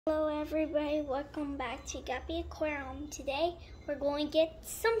Hello everybody, welcome back to Gabby Aquarium. Today we're going to get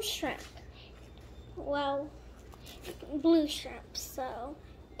some shrimp. Well, blue shrimp,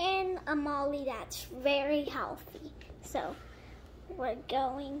 and a molly that's very healthy. So we're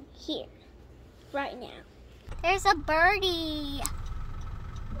going here right now. There's a birdie.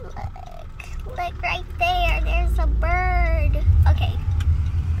 Look right there, there's a bird. Okay,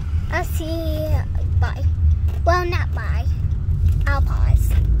 I'll see, bye. Well, not bye, I'll pause.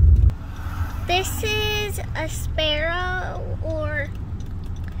 This is a sparrow, or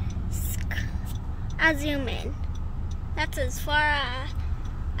I'll zoom in. That's as far as,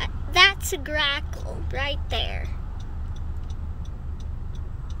 that's a grackle right there.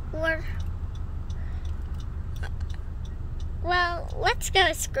 Or, well, let's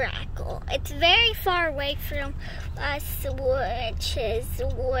go grackle. It's very far away from us, which is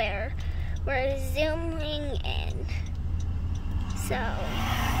where we're zooming in. So,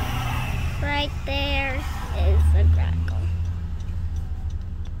 right there is a grackle.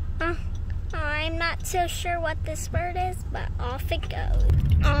 I'm not so sure what this bird is, but off it goes.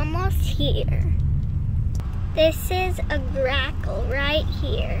 Almost here. This is a grackle right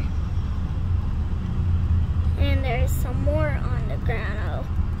here. And there's some more on the ground. Oh,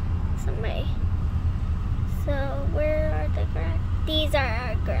 somebody. So where are the grackles? These are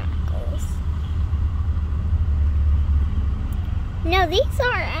our grackles. No, these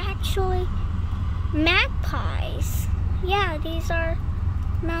are actually magpies. Yeah, these are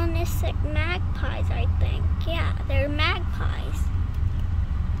melanistic magpies, I think. Yeah, they're magpies.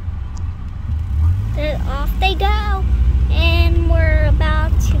 Off they go. And we're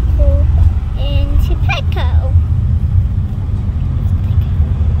about to pull into Petco.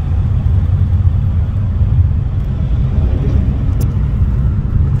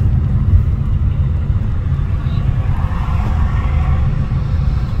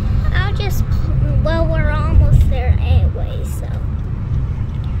 Well, we're almost there anyway, so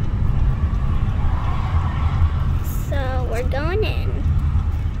we're going in.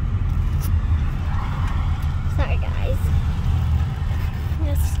 Sorry, guys.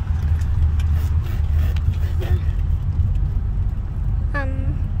 Just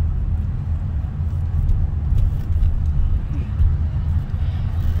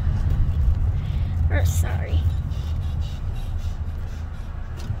or sorry.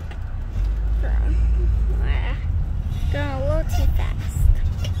 Going a little too fast.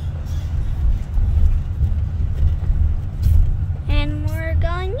 And we're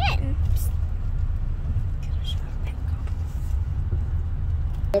going in.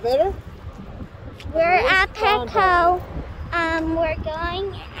 Better? We're at Petco. We're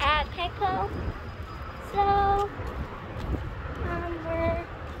going at Petco. So, we're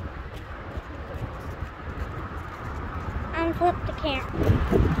unflip the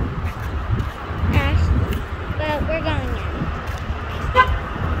camera. But we're going in.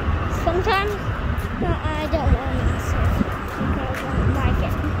 Sometimes I don't want to because I don't like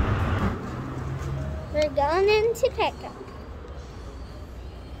it. We're going into Petco.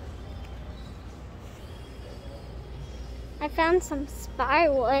 I found some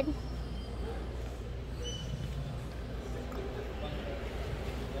firewood.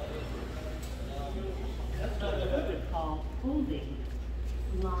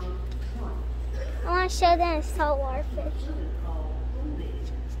 I want to show them a saltwater fish.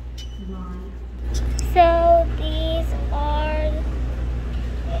 So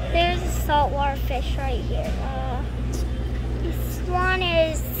there's a saltwater fish right here. This one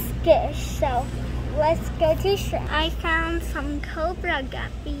is fish, so let's go to shrimp. I found some cobra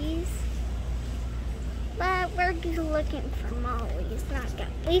guppies, but we're looking for mollies, not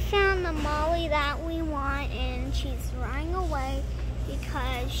guppies. We found the molly that we want, and she's running away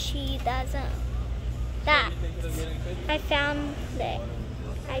because she doesn't. I found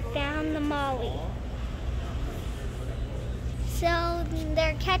the molly. So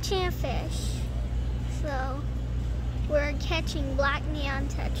they're catching a fish. So we're catching black neon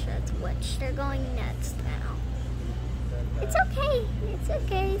tetras, which they're going nuts now. It's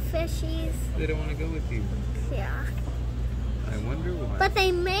okay, fishies. They don't want to go with you. Yeah. I wonder why. But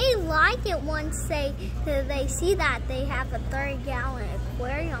they may like it once they see that they have a 30-gallon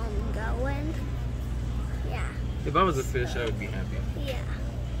aquarium going. Yeah. If I was a fish, I would be happy. Yeah.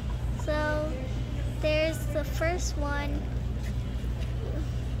 So there's the first one.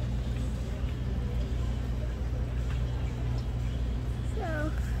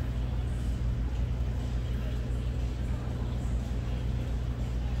 So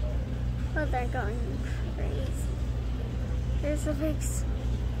oh, they're going crazy. There's a big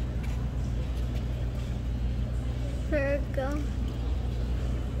bird go.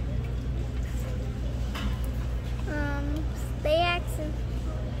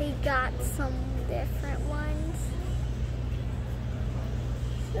 got some different ones.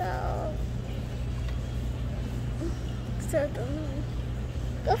 So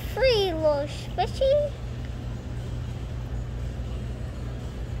go free, little fishy.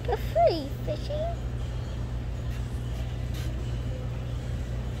 Go free, fishy.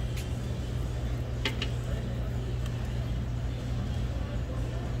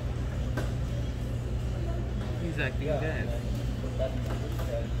 He's acting dead.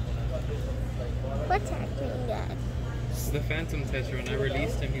 What's acting dead? The phantom tester, when I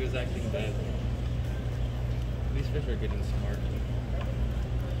released him, he was acting dead. These fish are getting smart.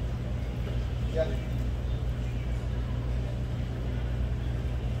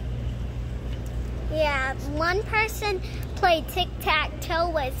 Yeah, one person played tic-tac-toe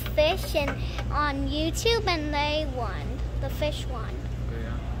with fish and on YouTube, and they won. The fish won.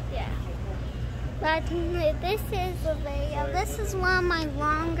 Yeah. Yeah. But this is a video. This is one of my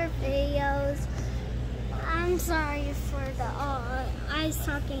longer videos. I'm sorry for the I was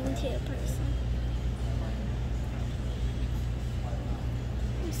talking to a person.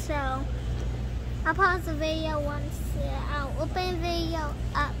 So I'll pause the video once. I'll open the video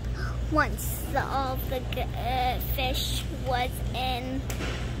up once all of the fish was in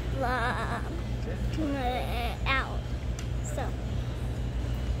the out.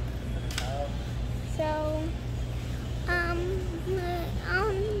 So I'll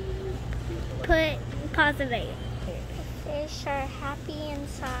pause the video. The fish are happy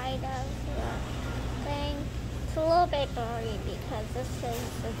inside of the thing. It's a little bit blurry because this is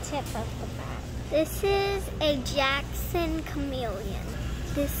the tip of the back. This is a Jackson chameleon.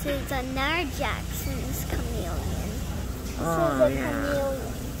 This is another Jackson's chameleon. This is a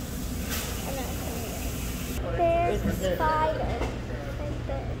chameleon. Another chameleon. There's a spider right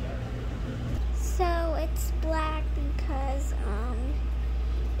there. So it's black because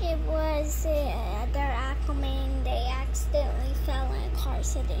it was they're acclimating. They accidentally fell in a car,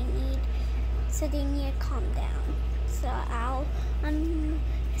 so they need to calm down.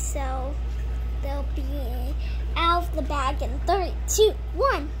 So they'll be out of the bag in 3, 2,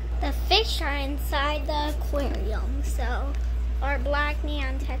 1. The fish are inside the aquarium, so our black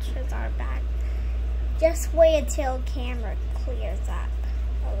neon tetras are back. Just wait until camera clears up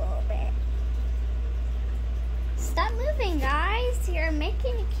a little bit. Stop moving, guys. You're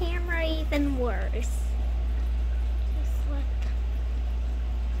making the camera even worse. Just look.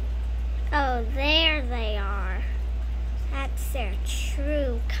 Oh, there they are. That's their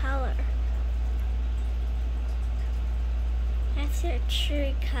true color. That's their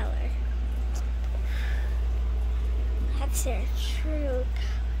true color. That's their true color.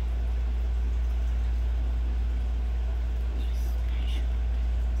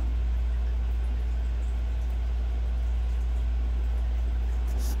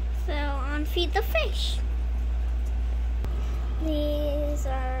 So on feed the fish. These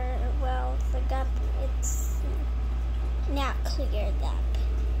are, well, the gup, it's not cleared up.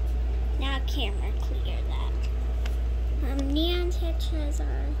 Now camera cleared up. Neon tetras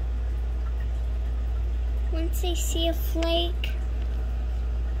are, once they see a flake,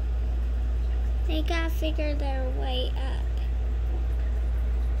 they gotta figure their way up.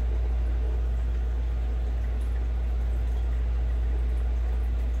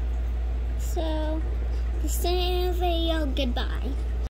 So, this is the end of the video. Goodbye.